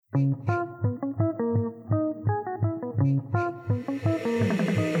The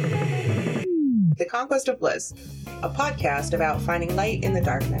Conquest of Bliss, a podcast about finding light in the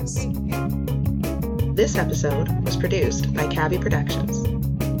darkness. This episode was produced by Cabby Productions.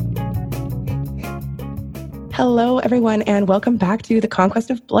 Hello, everyone, and welcome back to The Conquest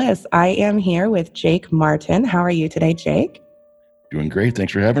of Bliss. I am here with Jayc Martin. How are you today, Jayc? Doing great.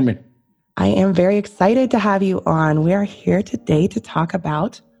 Thanks for having me. I am very excited to have you on. We are here today to talk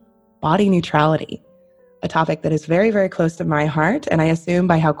about body neutrality, a topic that is very, very close to my heart, and I assume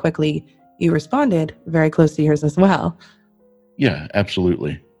by how quickly you responded, very close to yours as well. Yeah,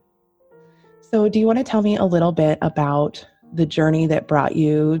 absolutely. So do you want to tell me a little bit about the journey that brought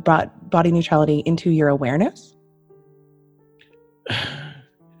body neutrality into your awareness?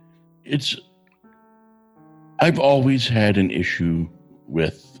 I've always had an issue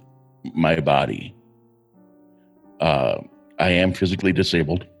with my body. I am physically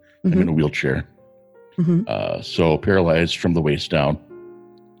disabled. Mm-hmm. I'm in a wheelchair. Mm-hmm. So paralyzed from the waist down.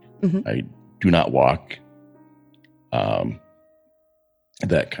 Mm-hmm. I do not walk.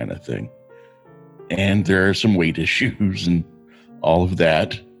 That kind of thing. And there are some weight issues and all of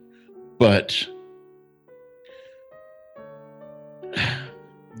that. But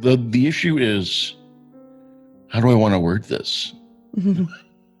the issue is, how do I want to word this?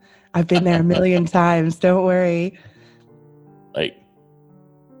 I've been there a million times. Don't worry.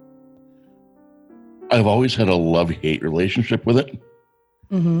 I've always had a love-hate relationship with it.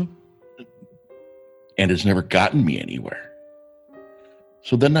 Mm-hmm. And it's never gotten me anywhere.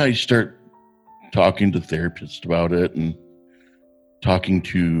 So then I start talking to therapists about it and talking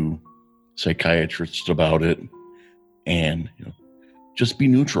to psychiatrists about it. And, just be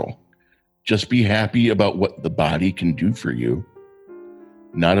neutral. Just be happy about what the body can do for you,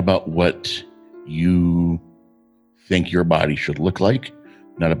 not about what you think your body should look like,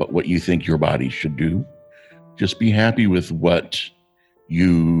 not about what you think your body should do. Just be happy with what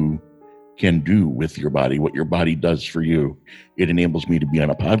you can do with your body, what your body does for you. It enables me to be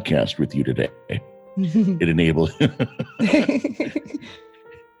on a podcast with you today. It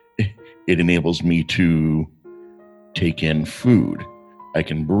enables me to take in food. I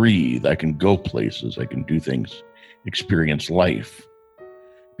can breathe. I can go places. I can do things, experience life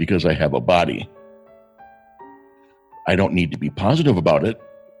because I have a body. I don't need to be positive about it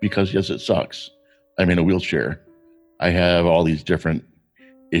because, yes, it sucks. I'm in a wheelchair. I have all these different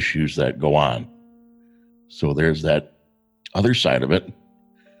issues that go on. So there's that other side of it,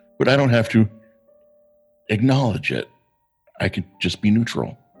 but I don't have to acknowledge it. I can just be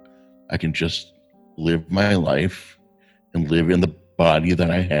neutral. I can just live my life and live in the body that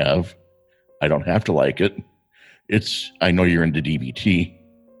I have. I don't have to like it. I know you're into DBT.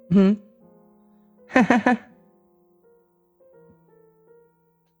 Mm-hmm.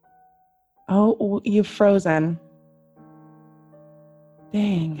 Oh, you've frozen.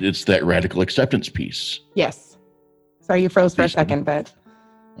 Dang. It's that radical acceptance piece. Yes. Sorry, you froze for a second, but.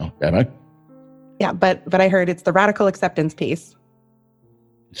 Oh, am I? Yeah, but I heard it's the radical acceptance piece.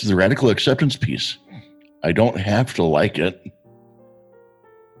 It's the radical acceptance piece. I don't have to like it,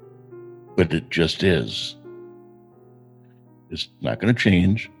 but it just is. It's not going to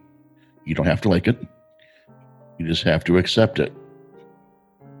change. You don't have to like it. You just have to accept it.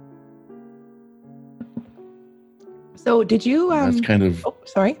 So did you... That's kind of... Oh,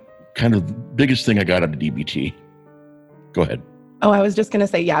 sorry. Kind of the biggest thing I got out of DBT. Go ahead. Oh, I was just going to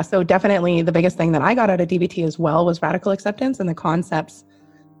say, yeah. So definitely the biggest thing that I got out of DBT as well was radical acceptance and the concepts,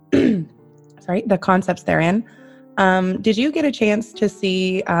 the concepts therein. Did you get a chance to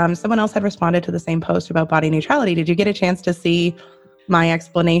see, someone else had responded to the same post about body neutrality. Did you get a chance to see my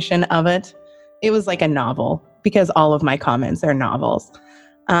explanation of it? It was like a novel because all of my comments are novels.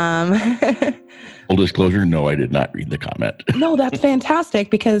 Full disclosure, no, I did not read the comment. No, that's fantastic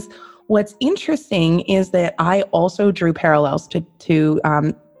because what's interesting is that I also drew parallels to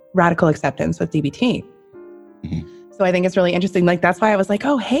radical acceptance with DBT. Mm-hmm. So I think it's really interesting. Like, that's why I was like,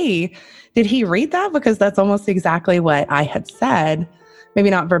 oh, hey, did he read that? Because that's almost exactly what I had said. Maybe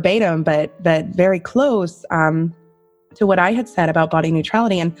not verbatim, but very close to what I had said about body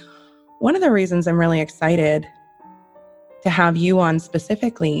neutrality. And one of the reasons I'm really excited to have you on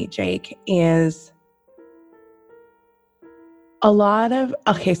specifically, Jayc, is so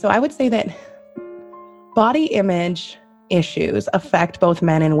I would say that body image issues affect both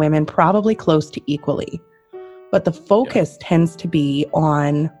men and women probably close to equally, but the focus tends to be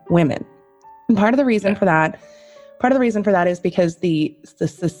on women. And part of the reason for that is because the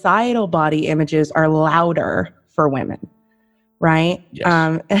societal body images are louder for women. right?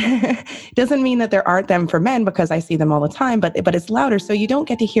 Yes. It doesn't mean that there aren't them for men, because I see them all the time, but it's louder. So you don't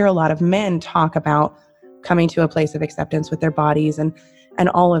get to hear a lot of men talk about coming to a place of acceptance with their bodies and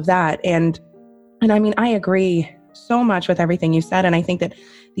all of that. And I mean, I agree so much with everything you said. And I think that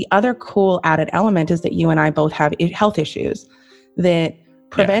the other cool added element is that you and I both have health issues that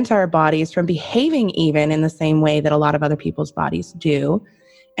prevent our bodies from behaving even in the same way that a lot of other people's bodies do.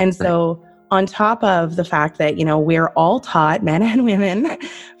 And so on top of the fact that, you know, we're all taught, men and women,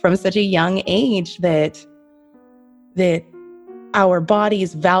 from such a young age that our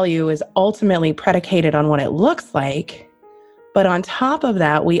body's value is ultimately predicated on what it looks like. But on top of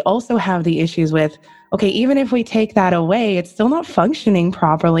that, we also have the issues with, okay, even if we take that away, it's still not functioning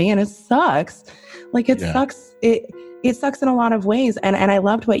properly, and it sucks. Like it sucks. It sucks in a lot of ways. And I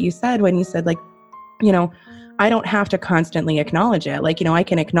loved what you said when you said, like, you know, I don't have to constantly acknowledge it. Like, you know, I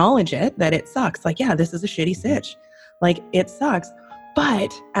can acknowledge it that it sucks. Like, yeah, this is a shitty sitch. Like, it sucks.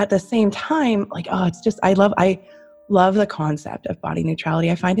 But at the same time, like, oh, it's just, I love the concept of body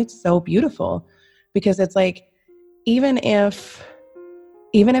neutrality. I find it so beautiful, because it's like, even if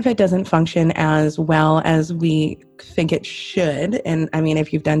it doesn't function as well as we think it should, and I mean,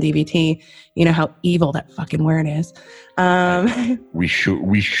 if you've done DBT, you know how evil that fucking word is. We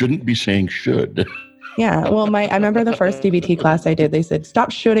shouldn't be saying should. Yeah. Well, I remember the first DBT class I did, they said,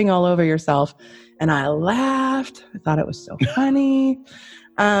 stop shooting all over yourself. And I laughed. I thought it was so funny.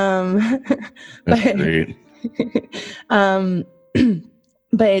 That's great.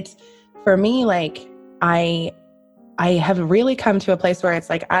 But for me, like, I have really come to a place where it's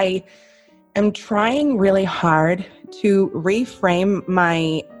like, I am trying really hard to reframe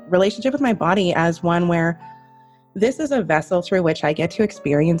my relationship with my body as one where this is a vessel through which I get to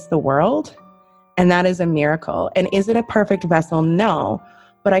experience the world. And that is a miracle. And is it a perfect vessel? No.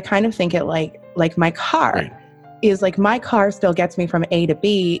 But I kind of think it like my car is like, my car still gets me from A to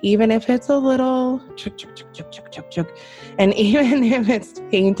B, even if it's a little chuk, chuk, chuk, chuk, chuk, chuk, chuk. And even if its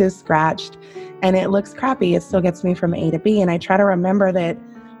paint is scratched and it looks crappy, it still gets me from A to B. And I try to remember that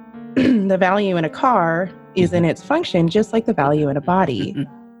the value in a car is in its function, just like the value in a body.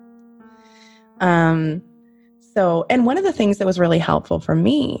 So, and one of the things that was really helpful for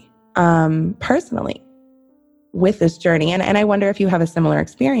me, personally, with this journey, and I wonder if you have a similar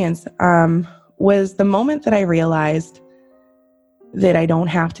experience, was the moment that I realized that I don't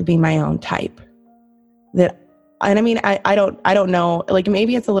have to be my own type. And I mean, I don't know, like,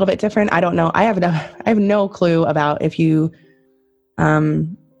 maybe it's a little bit different. I don't know. I have no clue about if you,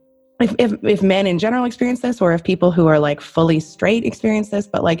 if men in general experience this, or if people who are like fully straight experience this,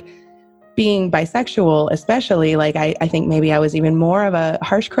 but like, being bisexual, especially, like, I think maybe I was even more of a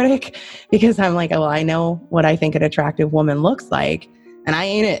harsh critic, because I'm like, well, I know what I think an attractive woman looks like, and I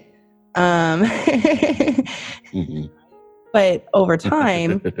ain't it. But over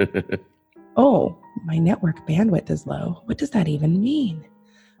time, oh, my network bandwidth is low. What does that even mean?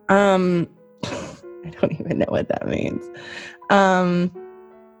 I don't even know what that means.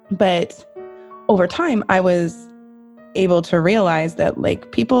 But over time, I was able to realize that, like,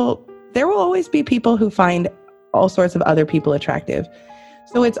 there will always be people who find all sorts of other people attractive.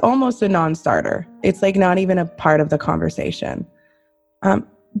 So it's almost a non-starter. It's like not even a part of the conversation.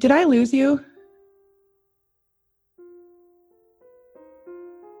 Did I lose you?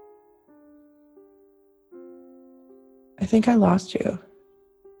 I think I lost you.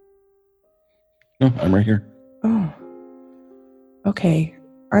 No, I'm right here. Oh, okay.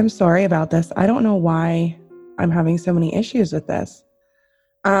 I'm sorry about this. I don't know why I'm having so many issues with this.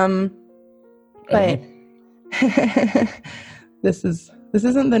 But this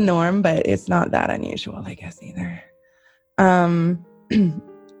isn't the norm, but it's not that unusual, I guess, either.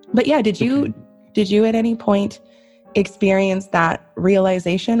 But yeah, did you at any point experience that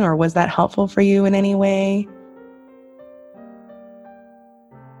realization, or was that helpful for you in any way?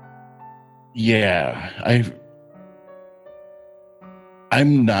 Yeah,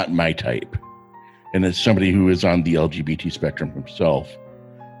 I'm not my type. And as somebody who is on the LGBT spectrum himself,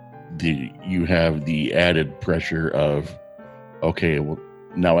 you have the added pressure of, okay, well,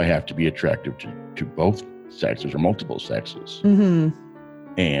 now I have to be attractive to both sexes or multiple sexes. Mm-hmm.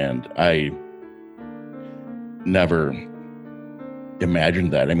 And I never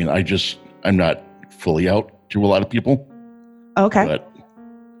imagined that. I mean, I'm not fully out to a lot of people. Okay. But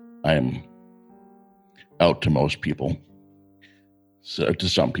I'm out to most people. So, to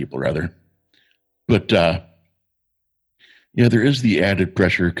some people, rather. But, yeah, there is the added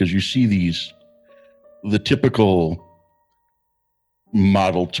pressure, because you see the typical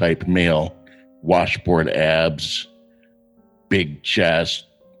model type male, washboard abs, big chest,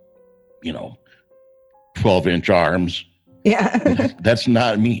 12-inch arms, Yeah. That's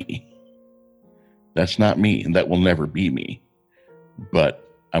not me. That's not me, and that will never be me. But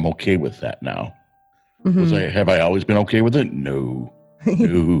I'm okay with that now. Have I always been okay with it? No.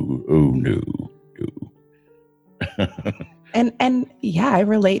 No. Oh, no. No. And yeah, I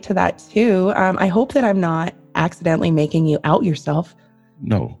relate to that too. I hope that I'm not accidentally making you out yourself.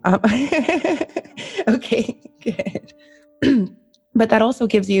 No. Okay, good. But that also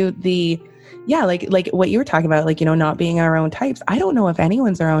gives you like what you were talking about, like, not being our own types. I don't know if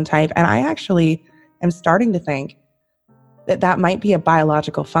anyone's our own type. And I actually am starting to think that might be a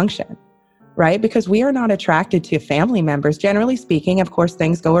biological function, right? Because we are not attracted to family members. Generally speaking, of course,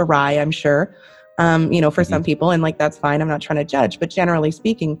 things go awry, I'm sure, for some people, and like, that's fine. I'm not trying to judge, but generally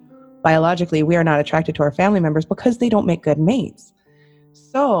speaking, biologically, we are not attracted to our family members because they don't make good mates.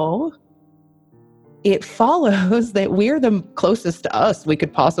 So it follows that we're the closest to us we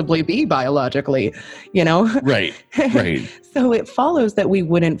could possibly be biologically, Right. So it follows that we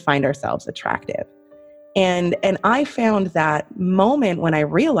wouldn't find ourselves attractive. And I found that moment when I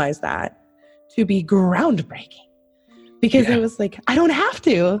realized that to be groundbreaking, because it was like, I don't have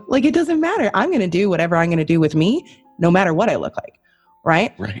to, like, it doesn't matter. I'm going to do whatever I'm going to do with me, no matter what I look like.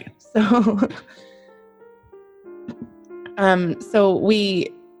 Right. Right. So,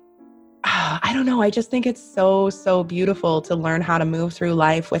 I don't know. I just think it's so beautiful to learn how to move through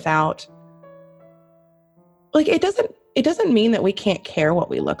life without, like, it doesn't mean that we can't care what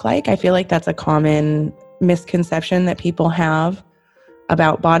we look like. I feel like that's a common misconception that people have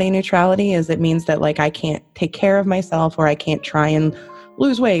about body neutrality, is it means that, like, I can't take care of myself, or I can't try and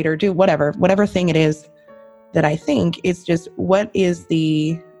lose weight or do whatever thing it is that I think. It's just, what is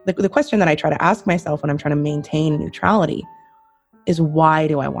the question that I try to ask myself when I'm trying to maintain neutrality is, why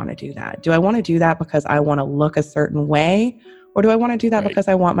do I want to do that? Do I want to do that because I want to look a certain way? Or do I want to do that because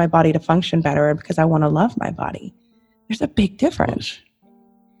I want my body to function better, and because I want to love my body? There's a big difference.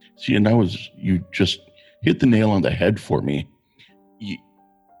 See, and you just hit the nail on the head for me.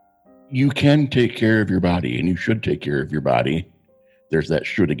 You can take care of your body, and you should take care of your body. There's that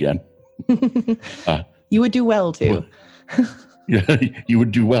should again. You would do well too. Yeah, you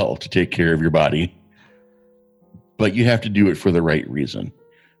would do well to take care of your body. But you have to do it for the right reason.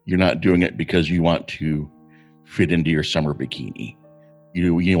 You're not doing it because you want to fit into your summer bikini.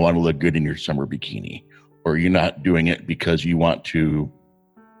 You want to look good in your summer bikini. Or you're not doing it because you want to,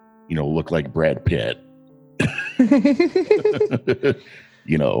 look like Brad Pitt.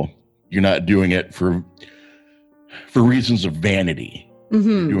 You're not doing it for reasons of vanity.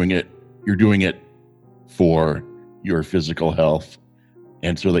 You're doing it for your physical health,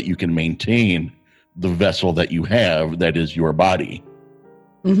 and so that you can maintain the vessel that you have, that is your body.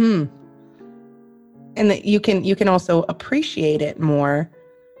 And that you can also appreciate it more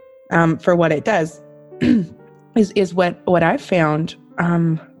for what it does. is what I've found.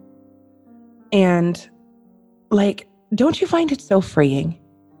 And, like, don't you find it so freeing?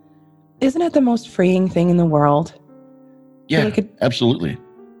 Isn't it the most freeing thing in the world? Yeah, absolutely.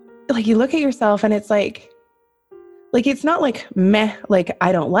 Like, you look at yourself and it's like it's not like meh, like,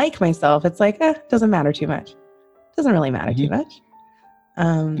 I don't like myself. It's like, doesn't matter too much. Doesn't really matter too much.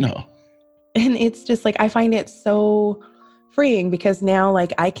 No. And it's just like, I find it so freeing, because now,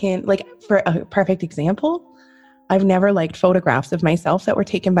 like, I can, like, for a perfect example, I've never liked photographs of myself that were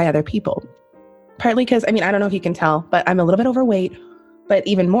taken by other people. Partly because, I don't know if you can tell, but I'm a little bit overweight. But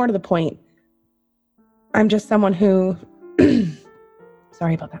even more to the point, I'm just someone who,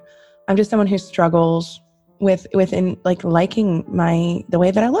 sorry about that. I'm just someone who struggles within like liking the way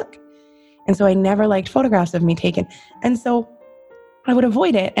that I look. And so I never liked photographs of me taken. And so I would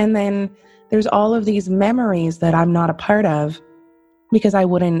avoid it. And then there's all of these memories that I'm not a part of because I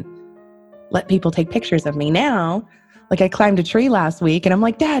wouldn't let people take pictures of me. Now, like, I climbed a tree last week and I'm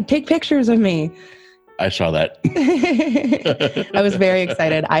like, Dad, take pictures of me. I saw that. I was very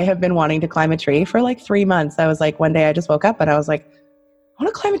excited. I have been wanting to climb a tree for like 3 months. I was like, one day I just woke up and I was like, I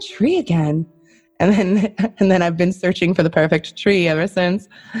want to climb a tree again. And then I've been searching for the perfect tree ever since.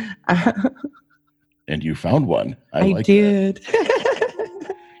 And you found one. I did.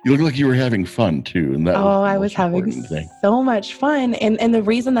 You look like you were having fun too. And I was having so much fun. And the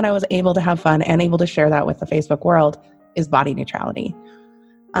reason that I was able to have fun and able to share that with the Facebook world is body neutrality.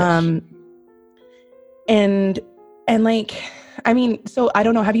 Yes. And like, so I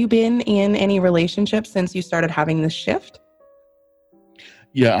don't know, have you been in any relationships since you started having this shift?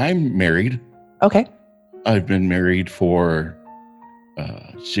 Yeah, I'm married. Okay. I've been married for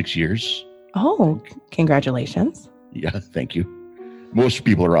 6 years. Oh, congratulations. Yeah, thank you. Most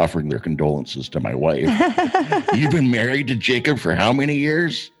people are offering their condolences to my wife. You've been married to Jacob for how many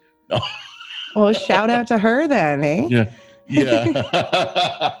years? No. Well, shout out to her then, eh? Yeah. Yeah.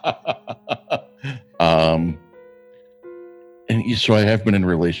 And so I have been in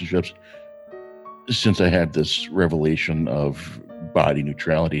relationships since I had this revelation of body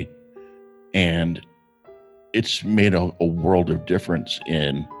neutrality, and it's made a world of difference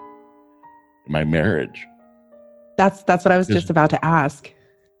in my marriage. That's what I was just about to ask.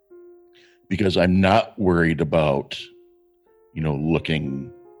 Because I'm not worried about, looking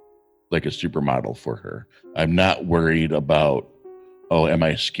like a supermodel for her. I'm not worried about, am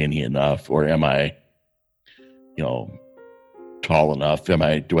I skinny enough, or am I, tall enough? Do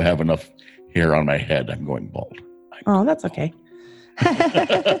I have enough hair on my head? I'm going bald. That's okay.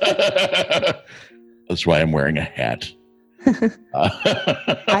 That's why I'm wearing a hat.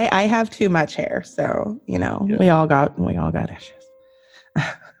 I have too much hair, so yeah. we all got issues.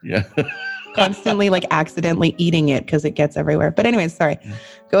 Yeah. Constantly accidentally eating it because it gets everywhere. But anyways, sorry.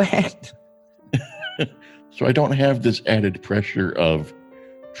 Go ahead. So I don't have this added pressure of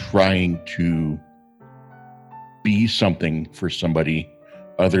trying to be something for somebody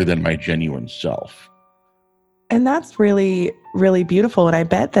other than my genuine self. And that's really, really beautiful. And I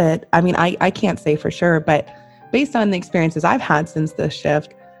bet that, I can't say for sure, but based on the experiences I've had since this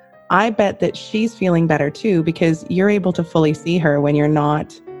shift, I bet that she's feeling better too, because you're able to fully see her when you're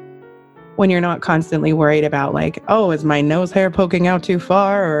not constantly worried about is my nose hair poking out too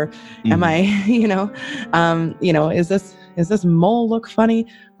far, or am I, is this mole look funny,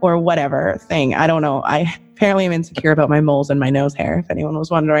 or whatever thing. I don't know. I apparently am insecure about my moles and my nose hair, if anyone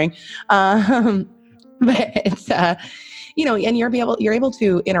was wondering. But it's, and you're able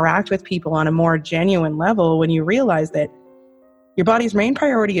to interact with people on a more genuine level when you realize that your body's main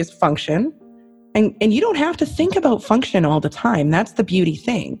priority is function, and you don't have to think about function all the time. That's the beauty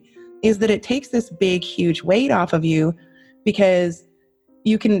thing, is that it takes this big, huge weight off of you, because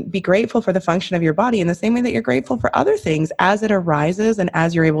you can be grateful for the function of your body in the same way that you're grateful for other things as it arises and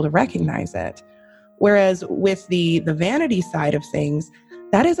as you're able to recognize it. Whereas with the vanity side of things,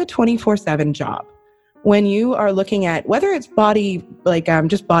 that is a 24/7 job. When you are looking at whether it's body,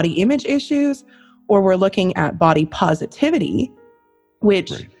 just body image issues, or we're looking at body positivity,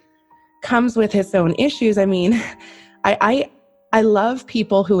 which comes with its own issues. I love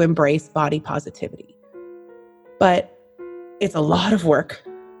people who embrace body positivity, but it's a lot of work.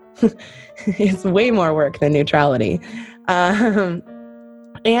 It's way more work than neutrality. And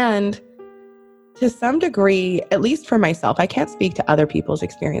to some degree, at least for myself, I can't speak to other people's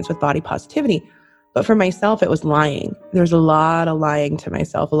experience with body positivity, but for myself, it was lying. There's a lot of lying to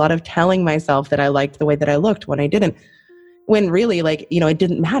myself, a lot of telling myself that I liked the way that I looked when I didn't. When really, it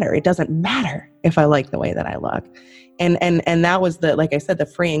didn't matter. It doesn't matter if I like the way that I look. And that was like I said, the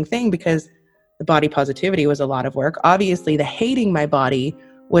freeing thing, because the body positivity was a lot of work. Obviously, the hating my body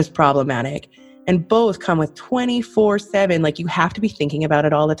was problematic, and both come with 24/7. You have to be thinking about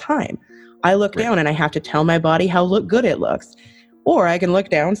it all the time. I look down and I have to tell my body how good it looks, or I can look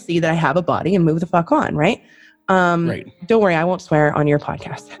down, see that I have a body, and move the fuck on. Right. Don't worry, I won't swear on your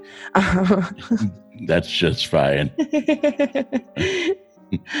podcast. That's just fine.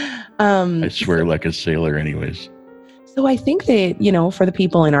 I swear like a sailor anyways. So I think that, for the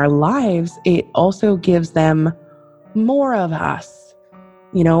people in our lives, it also gives them more of us.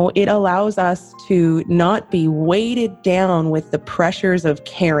 It allows us to not be weighted down with the pressures of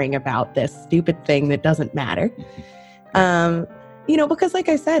caring about this stupid thing that doesn't matter. Because like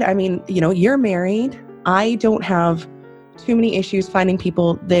I said, you're married. I don't have too many issues finding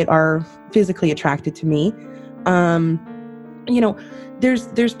people that are physically attracted to me.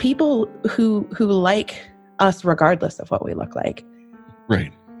 There's people who like us regardless of what we look like.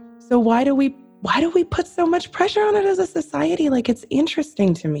 Right. So why do we put so much pressure on it as a society? It's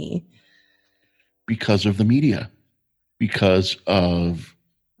interesting to me. Because of the media. Because of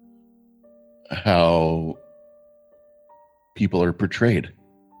how people are portrayed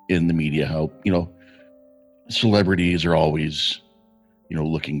in the media. How, celebrities are always,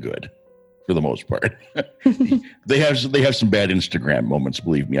 looking good for the most part. They have some bad Instagram moments.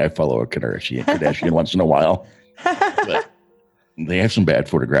 Believe me, I follow a Kardashian once in a while. But they have some bad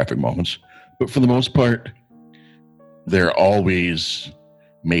photographic moments. But for the most part, they're always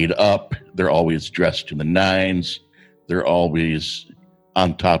made up. They're always dressed to the nines. They're always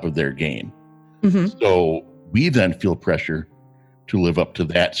on top of their game. Mm-hmm. So we then feel pressure to live up to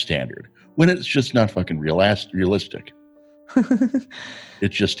that standard when it's just not fucking realistic. It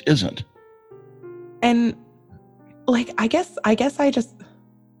just isn't. And I guess I just,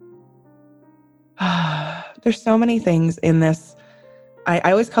 there's so many things in this.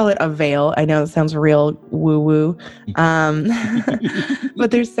 I always call it a veil. I know it sounds real woo-woo.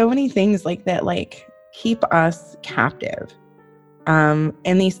 But there's so many things like that. keep us captive. And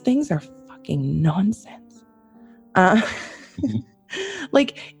these things are fucking nonsense.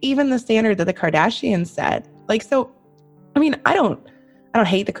 Like even the standard that the Kardashians set, like, so, I mean, I don't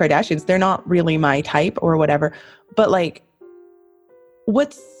hate the Kardashians. They're not really my type or whatever, but like,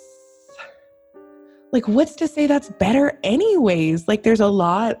 what's to say that's better anyways? Like there's a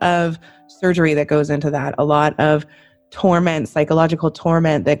lot of surgery that goes into that, a lot of torment, psychological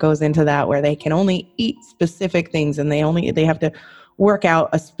torment that goes into that, where they can only eat specific things and they have to work out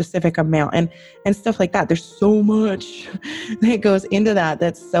a specific amount and stuff like that. There's so much that goes into that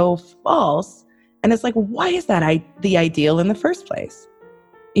that's so false. And it's like, why is that the ideal in the first place?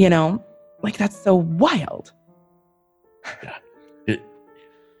 You know, like that's so wild. Yeah.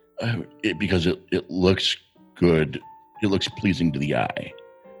 Because it looks good. It looks pleasing to the eye,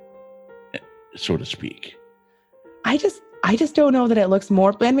 so to speak. I just don't know that it looks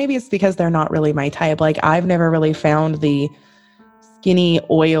more, and maybe it's because they're not really my type. Like I've never really found the skinny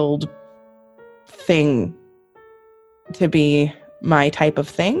oiled thing to be my type of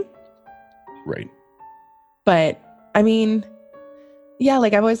thing. Right. But I mean, yeah,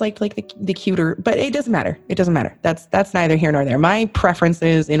 like I've always liked like the cuter, but it doesn't matter. It doesn't matter. That's neither here nor there. My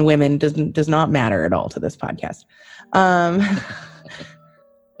preferences in women does not matter at all to this podcast.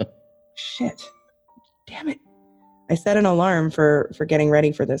 Shit. Damn it. I set an alarm for getting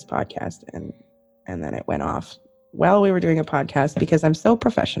ready for this podcast and then it went off while we were doing a podcast because I'm so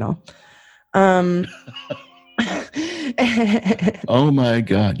professional. Oh my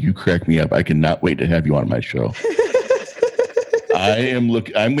God, you crack me up. I cannot wait to have you on my show. I'm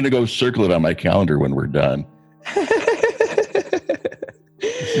going to go circle it on my calendar when we're done. This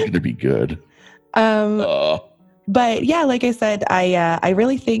is going to be good. But yeah, like I said, I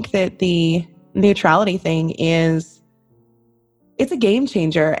really think that the neutrality thing it's a game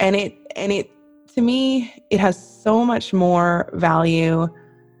changer, and it to me, it has so much more value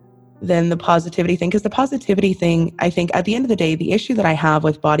than the positivity thing. Because the positivity thing, I think at the end of the day, the issue that I have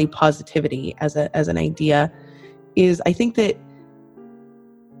with body positivity as an idea is I think that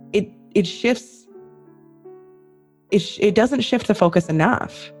it shifts. It doesn't shift the focus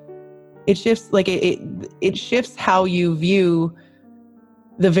enough. It shifts like it shifts how you view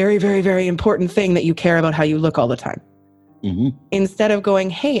the very, very, very important thing that you care about, how you look all the time. Mm-hmm. Instead of going,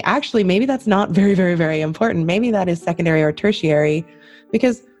 hey, actually, maybe that's not very, very, very important. Maybe that is secondary or tertiary,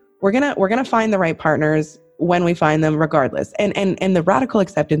 because we're gonna find the right partners when we find them, regardless. And the radical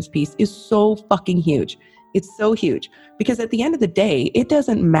acceptance piece is so fucking huge. It's so huge because at the end of the day, it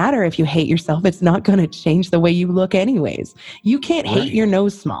doesn't matter if you hate yourself. It's not going to change the way you look anyways. You can't hate your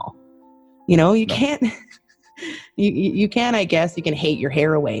nose small. You know, you can't, you can, I guess you can hate your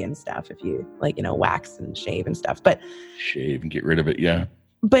hair away and stuff if you like, you know, wax and shave and stuff, but shave and get rid of it. Yeah.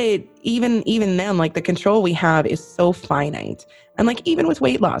 But even then, like the control we have is so finite. And like, even with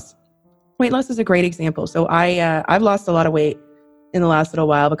weight loss is a great example. So I've lost a lot of weight in the last little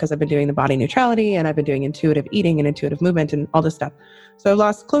while because I've been doing the body neutrality and I've been doing intuitive eating and intuitive movement and all this stuff. So I've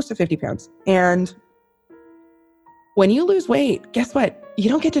lost close to 50 pounds. And when you lose weight, guess what? You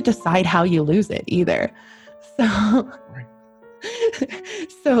don't get to decide how you lose it either.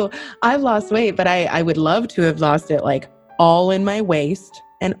 So I've lost weight, but I would love to have lost it like all in my waist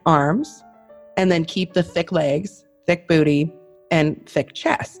and arms, and then keep the thick legs, thick booty, and thick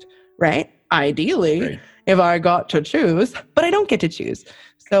chest, right? Ideally, right. If I got to choose, but I don't get to choose.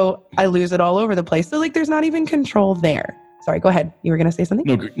 So I lose it all over the place. So like, there's not even control there. Sorry, go ahead. You were going to say something?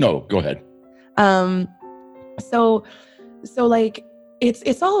 No, go ahead. So like,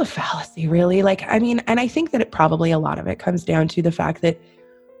 it's all a fallacy, really. Like, I mean, and I think that probably a lot of it comes down to the fact that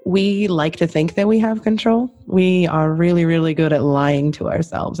we like to think that we have control. We are really, really good at lying to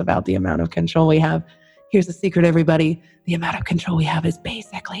ourselves about the amount of control we have. Here's the secret, everybody. The amount of control we have is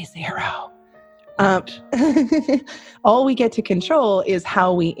basically zero. All we get to control is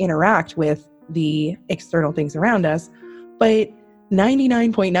how we interact with the external things around us. But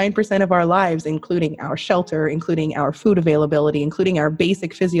 99.9% of our lives, including our shelter, including our food availability, including our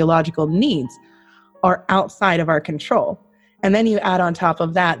basic physiological needs, are outside of our control. And then you add on top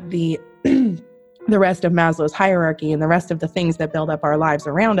of that the rest of Maslow's hierarchy and the rest of the things that build up our lives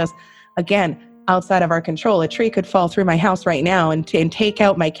around us. Again, outside of our control. A tree could fall through my house right now and take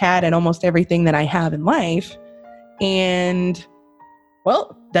out my cat and almost everything that I have in life. And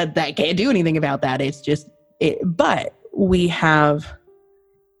well, that can't do anything about that. It's just it. But we have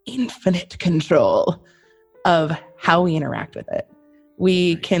infinite control of how we interact with it.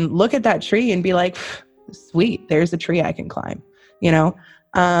 We can look at that tree and be like, sweet, there's a tree I can climb, you know?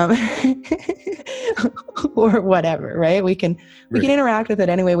 um, or whatever, right? We can interact with it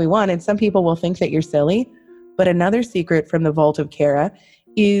any way we want. And some people will think that you're silly. But another secret from the vault of Kara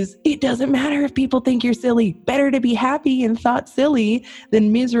is it doesn't matter if people think you're silly. Better to be happy and thought silly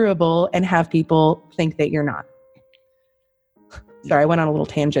than miserable and have people think that you're not. Sorry, I went on a little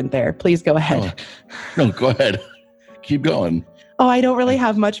tangent there. Please go ahead. No, go ahead. Keep going. Oh, I don't really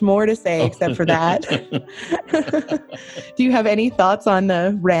have much more to say except for that. Do you have any thoughts on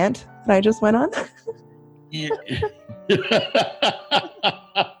the rant that I just went on?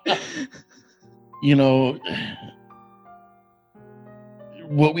 You know,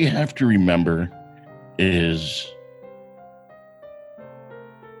 what we have to remember is,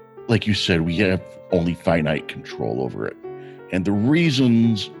 like you said, we have only finite control over it. And the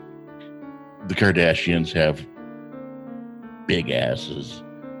reasons the Kardashians have big asses,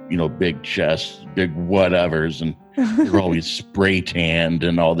 big chests, big whatevers, and they're always spray tanned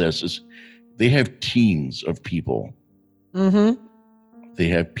and all this is they have teams of people. Mm-hmm. They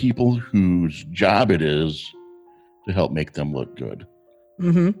have people whose job it is to help make them look good.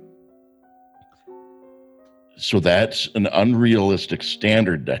 Mm-hmm. So that's an unrealistic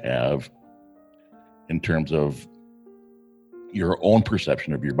standard to have in terms of your own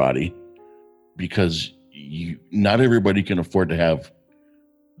perception of your body, because not everybody can afford to have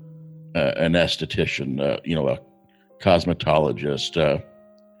an esthetician, a cosmetologist, a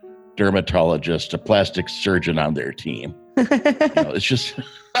dermatologist, a plastic surgeon on their team. It's just,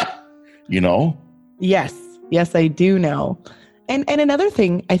 Yes, I do know. And another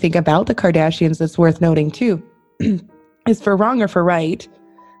thing I think about the Kardashians that's worth noting too is, for wrong or for right,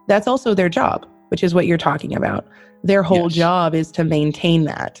 that's also their job, which is what you're talking about. Their whole job is to maintain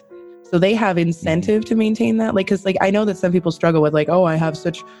that. So they have incentive to maintain that. Because I know that some people struggle with I have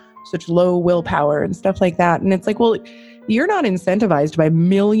such low willpower and stuff like that. And it's well, you're not incentivized by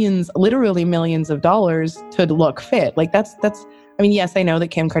literally millions of dollars to look fit. Yes, I know that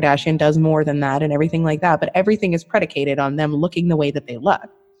Kim Kardashian does more than that and everything like that, but everything is predicated on them looking the way that they look.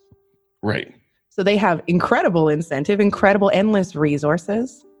 Right. So they have incredible incentive, incredible endless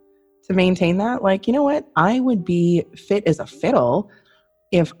resources to maintain that. You know what? I would be fit as a fiddle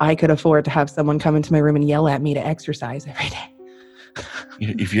if I could afford to have someone come into my room and yell at me to exercise every day.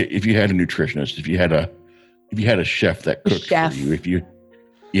 If you had a nutritionist, if you had a chef that cooked for you,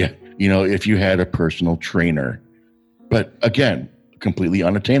 if you had a personal trainer, but again, completely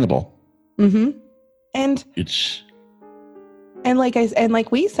unattainable. Mm-hmm. And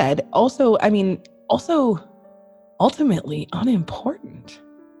like we said, also ultimately unimportant.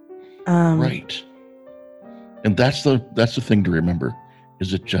 Right. And that's the thing to remember,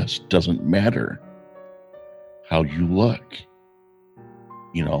 is it just doesn't matter how you look,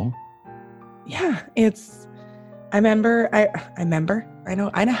 Yeah, I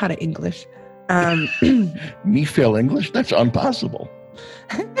know how to English. Me fail English? That's impossible.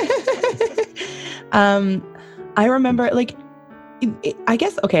 I remember I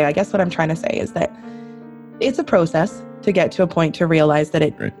guess what I'm trying to say is that it's a process to get to a point to realize that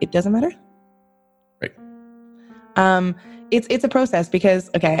it doesn't matter. Right. It's a process because,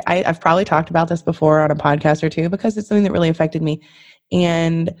 I've probably talked about this before on a podcast or two because it's something that really affected me.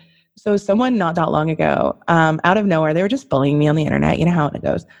 And so someone not that long ago, out of nowhere, they were just bullying me on the internet. You know how it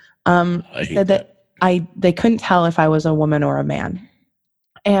goes. Said that they couldn't tell if I was a woman or a man.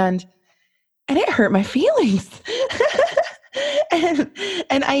 And it hurt my feelings. and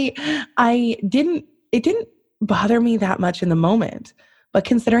it didn't bother me that much in the moment. But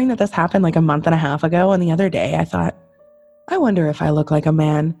considering that this happened a month and a half ago, and the other day I thought, I wonder if I look like a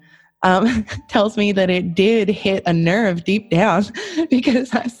man, tells me that it did hit a nerve deep down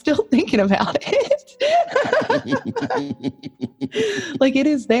because I'm still thinking about it. It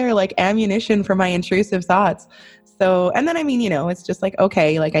is there, ammunition for my intrusive thoughts. So, and then, it's just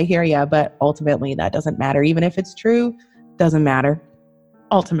okay, I hear ya, but ultimately that doesn't matter. Even if it's true, doesn't matter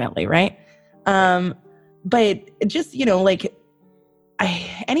ultimately. Right. But just,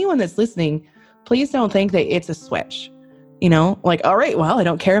 anyone that's listening, please don't think that it's a switch, all right, well, I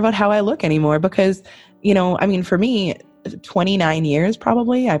don't care about how I look anymore because, for me, 29 years, I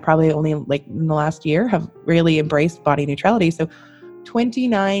probably only in the last year have really embraced body neutrality. So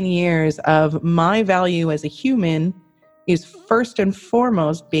 29 years of my value as a human is first and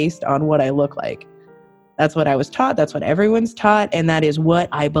foremost based on what I look like. That's what I was taught. That's what everyone's taught. And that is what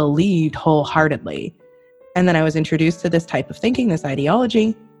I believed wholeheartedly. And then I was introduced to this type of thinking, this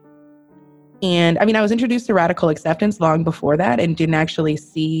ideology. And I was introduced to radical acceptance long before that and didn't actually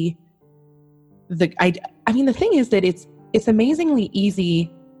see the thing is that it's amazingly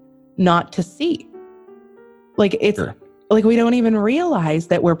easy not to see. It's like we don't even realize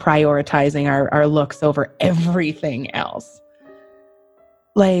that we're prioritizing our looks over everything else.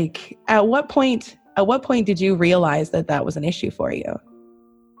 Like at what point did you realize that that was an issue for you?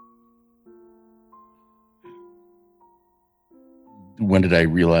 When did I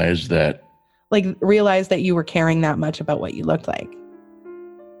realize that? Like realize that you were caring that much about what you looked like?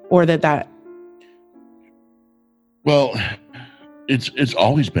 Or that Well, it's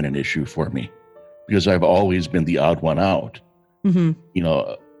always been an issue for me because I've always been the odd one out. mm-hmm. You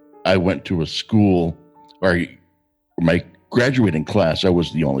know, I went to a school where my graduating class, I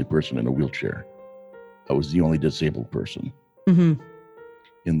was the only person in a wheelchair. I was the only disabled person Mm-hmm.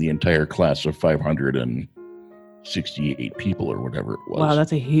 in the entire class of 568 people or whatever it was. Wow,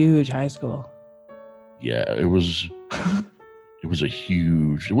 that's a huge high school. Yeah, it was. It was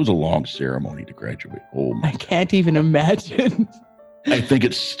a long ceremony to graduate. Oh my! I can't even imagine. I think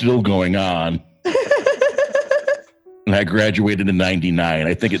it's still going on. And I graduated in '99.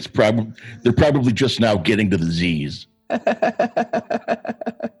 I think they're probably just now getting to the Z's.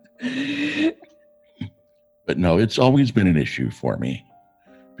 But no, it's always been an issue for me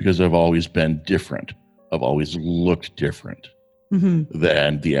because I've always been different. I've always looked different mm-hmm.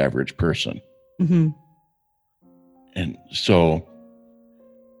 than the average person. Mm-hmm. And so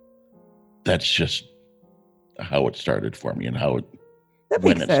that's just how it started for me and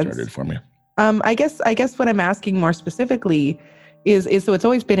when it started for me. I guess what I'm asking more specifically is so it's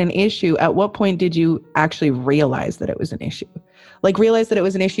always been an issue. At what point did you actually realize that it was an issue? Like realize that it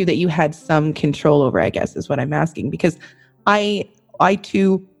was an issue that you had some control over, I guess is what I'm asking. Because I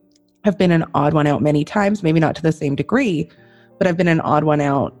too have been an odd one out many times, maybe not to the same degree, but I've been an odd one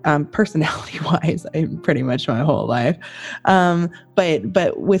out personality-wise, pretty much my whole life.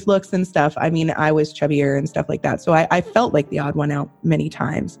 But with looks and stuff, I mean, I was chubbier and stuff like that. So I felt like the odd one out many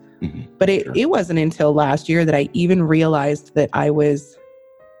times. Mm-hmm. But it wasn't until last year that I even realized that I wouldn't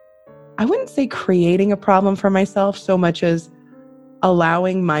say creating a problem for myself so much as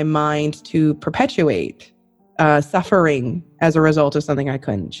allowing my mind to perpetuate suffering as a result of something I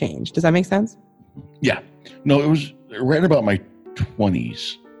couldn't change. Does that make sense? Yeah. No, it was right about my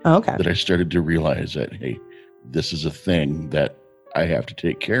 20s that I started to realize that, hey, this is a thing that I have to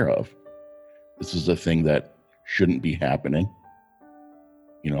take care of. This is a thing that shouldn't be happening.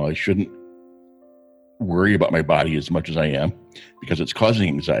 You know, I shouldn't worry about my body as much as I am because it's causing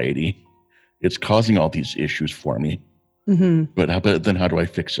anxiety. It's causing all these issues for me. Mm-hmm. But then how do I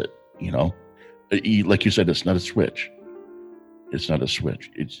fix it? You know, like you said, it's not a switch. It's not a switch.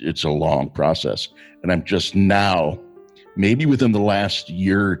 It's a long process. And I'm just now, maybe within the last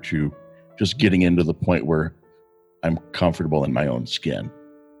year or two, just getting into the point where I'm comfortable in my own skin.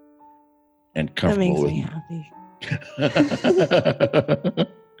 And comfortable that makes me happy.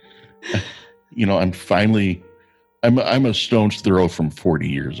 You know, I'm a stone's throw from 40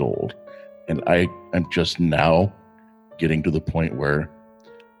 years old. And I'm just now getting to the point where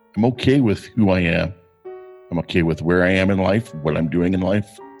I'm okay with who I am. I'm okay with where I am in life, what I'm doing in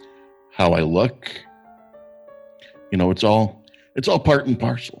life, how I look. You know, it's all part and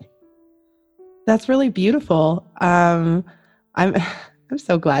parcel. That's really beautiful. I'm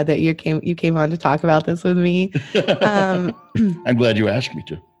so glad that you came on to talk about this with me. I'm glad you asked me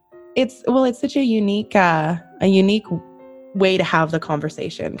to. It's such a unique way to have the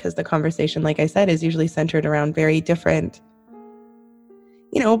conversation, because the conversation, like I said, is usually centered around very different,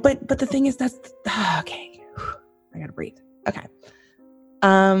 you know, but the thing is okay. I gotta breathe. Okay.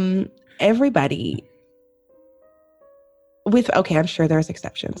 Everybody I'm sure there's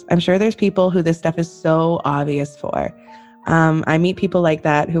exceptions. I'm sure there's people who this stuff is so obvious for. I meet people like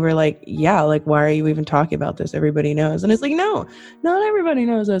that who are like, yeah, like, why are you even talking about this? Everybody knows. And it's like, no, not everybody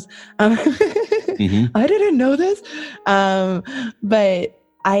knows this. Mm-hmm. I didn't know this. But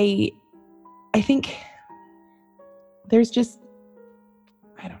I think there's just,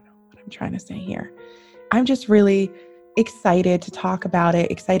 I don't know what I'm trying to say here. I'm just really excited to talk about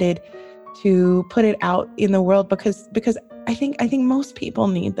it, excited to put it out in the world because I think most people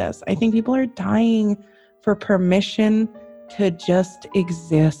need this. I think people are dying for permission to just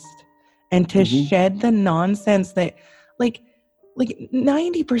exist and to shed the nonsense that like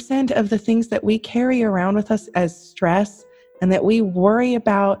 90% of the things that we carry around with us as stress and that we worry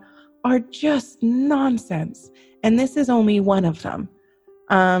about are just nonsense. And this is only one of them.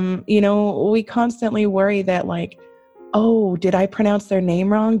 You know, we constantly worry that like, oh, did I pronounce their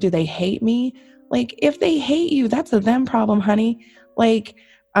name wrong? Do they hate me? Like, if they hate you, that's a them problem, honey. Like,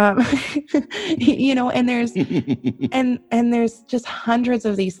 you know, and there's, and there's just hundreds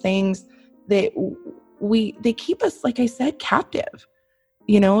of these things that they keep us, like I said, captive.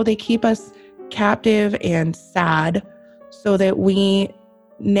 You know, they keep us captive and sad so that we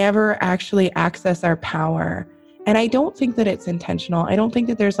never actually access our power. And I don't think that it's intentional. I don't think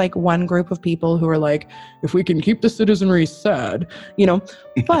that there's like one group of people who are like, if we can keep the citizenry sad,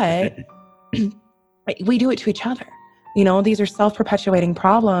 but we do it to each other. These are self-perpetuating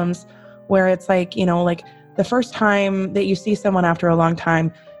problems where it's like, like the first time that you see someone after a long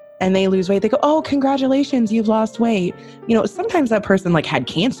time and they lose weight, they go, oh, congratulations, you've lost weight. Sometimes that person like had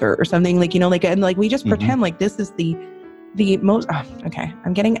cancer or something, like, and like we just pretend like this is the most, okay.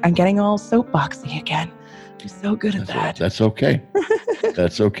 I'm getting all soapboxy again. I'm so good at that. That's okay.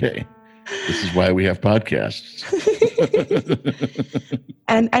 That's okay. This is why we have podcasts.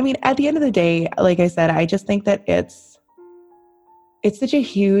 And I mean, at the end of the day, like I said, I just think that it's such a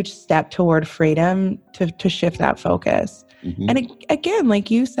huge step toward freedom to shift that focus. Mm-hmm. And again,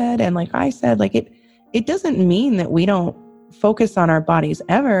 like you said, and like I said, like it doesn't mean that we don't focus on our bodies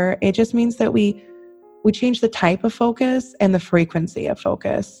ever. It just means that we change the type of focus and the frequency of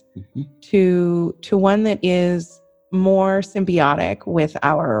focus mm-hmm. to one that is more symbiotic with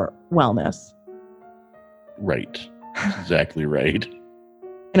our wellness. Right. Exactly right.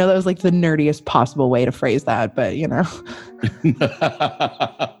 I know that was like the nerdiest possible way to phrase that, but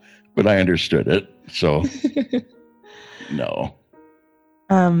But I understood it. So no.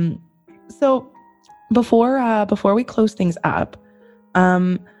 So before we close things up,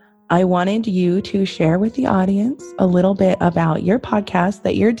 I wanted you to share with the audience a little bit about your podcast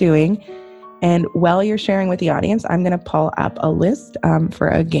that you're doing. And while you're sharing with the audience, I'm going to pull up a list for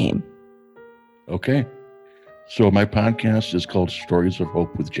a game. Okay. So my podcast is called Stories of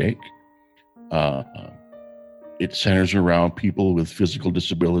Hope with Jayc. It centers around people with physical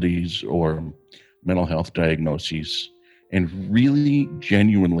disabilities or mental health diagnoses and really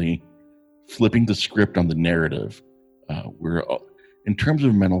genuinely flipping the script on the narrative. We're in terms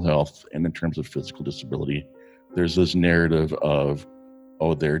of mental health and in terms of physical disability, there's this narrative of,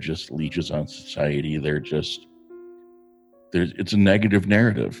 oh, they're just leeches on society. It's a negative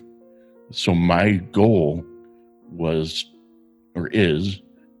narrative. So my goal was, or is,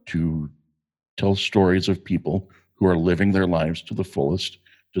 to tell stories of people who are living their lives to the fullest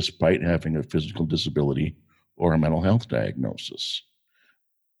despite having a physical disability or a mental health diagnosis.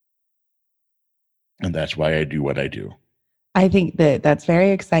 And that's why I do what I do. I think that's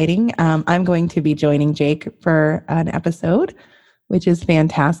very exciting. I'm going to be joining Jayc for an episode, which is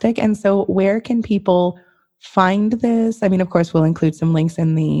fantastic. And so where can people find this? I mean, of course, we'll include some links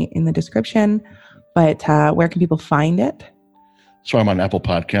in the description, but where can people find it? So I'm on Apple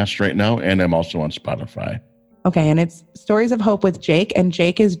Podcasts right now, and I'm also on Spotify. Okay, and it's Stories of Hope with Jayc, and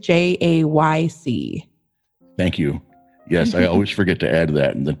Jayc is Jayc. Thank you. Yes, I always forget to add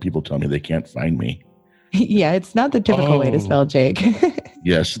that, and then people tell me they can't find me. Yeah, it's not the typical way to spell Jayc.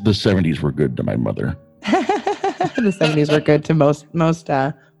 Yes, the 70s were good to my mother. The 70s were good to most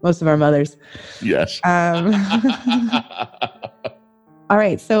of our mothers. Yes. All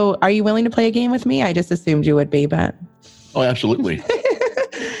right. So are you willing to play a game with me? I just assumed you would be, but. Oh, absolutely.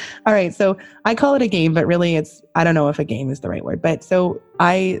 All right. So I call it a game, but really I don't know if a game is the right word. But so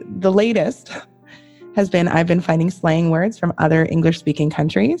the latest has been, I've been finding slang words from other English speaking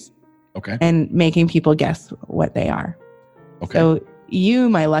countries. Okay. And making people guess what they are. Okay. So you,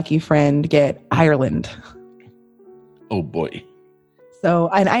 my lucky friend, get Ireland. Oh boy. So,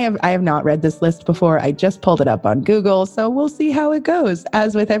 and I have not read this list before. I just pulled it up on Google. So we'll see how it goes.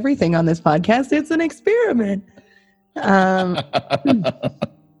 As with everything on this podcast, it's an experiment. All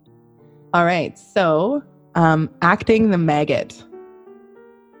right. So, acting the maggot.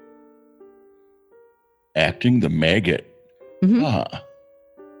 Acting the maggot. Mm-hmm.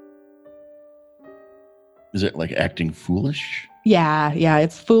 Is it like acting foolish? Yeah.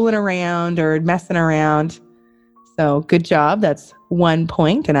 It's fooling around or messing around. So good job. That's 1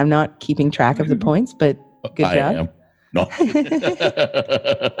 point. And I'm not keeping track of the points, but good job. I am. No.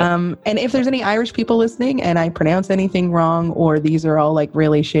 And if there's any Irish people listening and I pronounce anything wrong or these are all like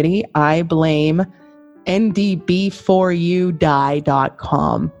really shitty, I blame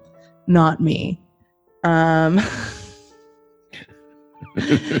ndb4udie.com, not me.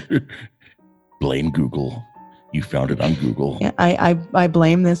 Blame Google. You found it on Google. Yeah, I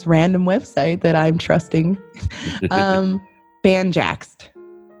blame this random website that I'm trusting. Banjaxed.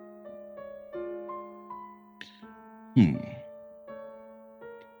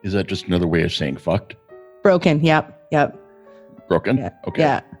 Is that just another way of saying fucked? Broken. Yep. Broken? Yeah. Okay.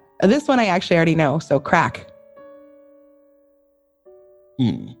 Yeah. This one I actually already know. So crack.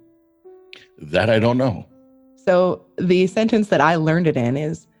 That I don't know. So the sentence that I learned it in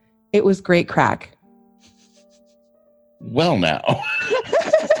is, it was great crack.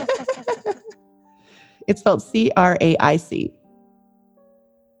 It's spelled Craic.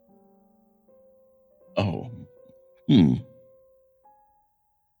 Oh,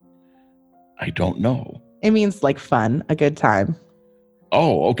 I don't know. It means like fun, a good time.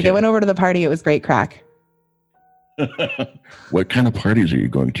 Oh, okay. Like I went over to the party. It was great crack. What kind of parties are you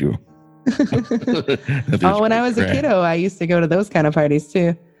going to? When I was a kiddo, I used to go to those kind of parties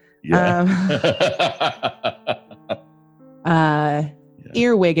too. Yeah.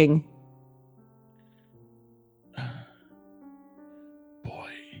 Earwigging. Boy,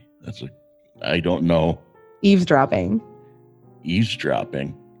 I don't know. Eavesdropping.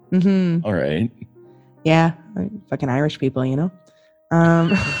 Eavesdropping. Mm-hmm. All right. Yeah. Fucking Irish people, you know?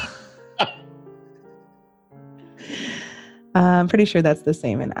 I'm pretty sure that's the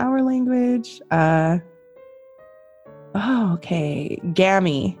same in our language. Okay.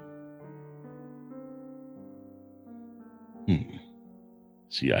 Gammy.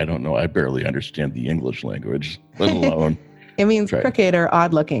 See, I don't know. I barely understand the English language, let alone. It means crooked or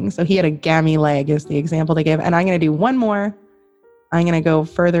odd looking. So he had a gammy leg is the example they give. And I'm going to do one more. I'm going to go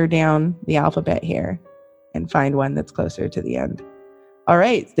further down the alphabet here and find one that's closer to the end. All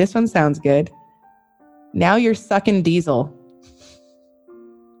right. This one sounds good. Now you're sucking diesel.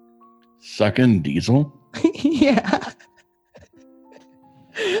 Sucking diesel? Yeah.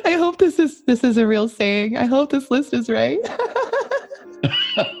 I hope this is a real saying. I hope this list is right.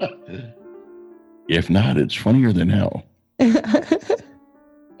 If not, it's funnier than hell.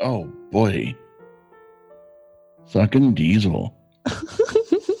 Oh boy. Sucking diesel.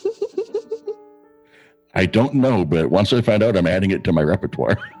 I don't know, but once I find out, I'm adding it to my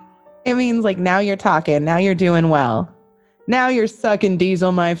repertoire. It means like now you're talking, now you're doing well. Now you're sucking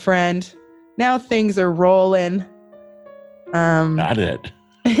diesel, my friend. Now things are rolling. Got it.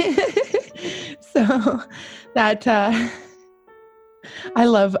 So that I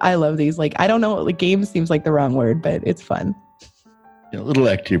love these. Like I don't know, like games seems like the wrong word, but it's fun. Little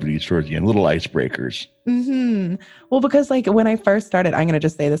activities towards the end, little icebreakers. Mm-hmm. Well, because like when I first started, I'm going to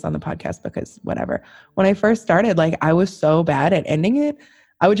just say this on the podcast because whatever. When I first started, like I was so bad at ending it.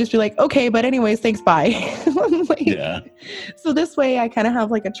 I would just be like, okay, but anyways, thanks, bye. Like, yeah. So this way I kind of have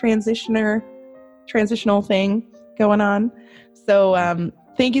like a transitional thing going on. So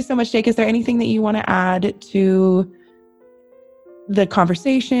thank you so much, Jayc. Is there anything that you want to add to the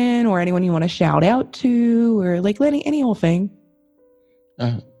conversation or anyone you want to shout out to or like any whole thing?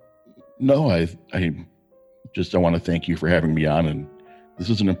 No, I want to thank you for having me on. And this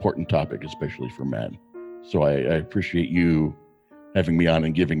is an important topic, especially for men. So I appreciate you having me on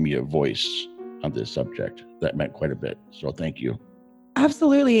and giving me a voice on this subject. That meant quite a bit. So thank you.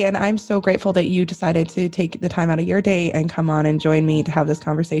 Absolutely. And I'm so grateful that you decided to take the time out of your day and come on and join me to have this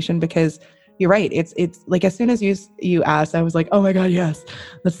conversation because you're right. It's like, as soon as you asked, I was like, oh my God, yes,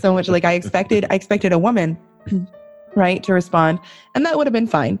 that's so much. Like I expected a woman, right, to respond, and that would have been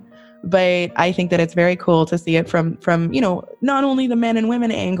fine. But I think that it's very cool to see it from, not only the men and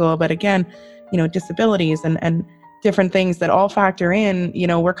women angle, but again, disabilities and different things that all factor in,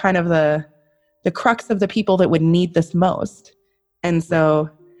 we're kind of the crux of the people that would need this most. And so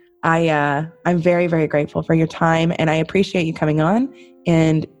I'm very, very grateful for your time and I appreciate you coming on.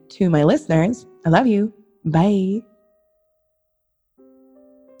 And to my listeners, I love you. Bye.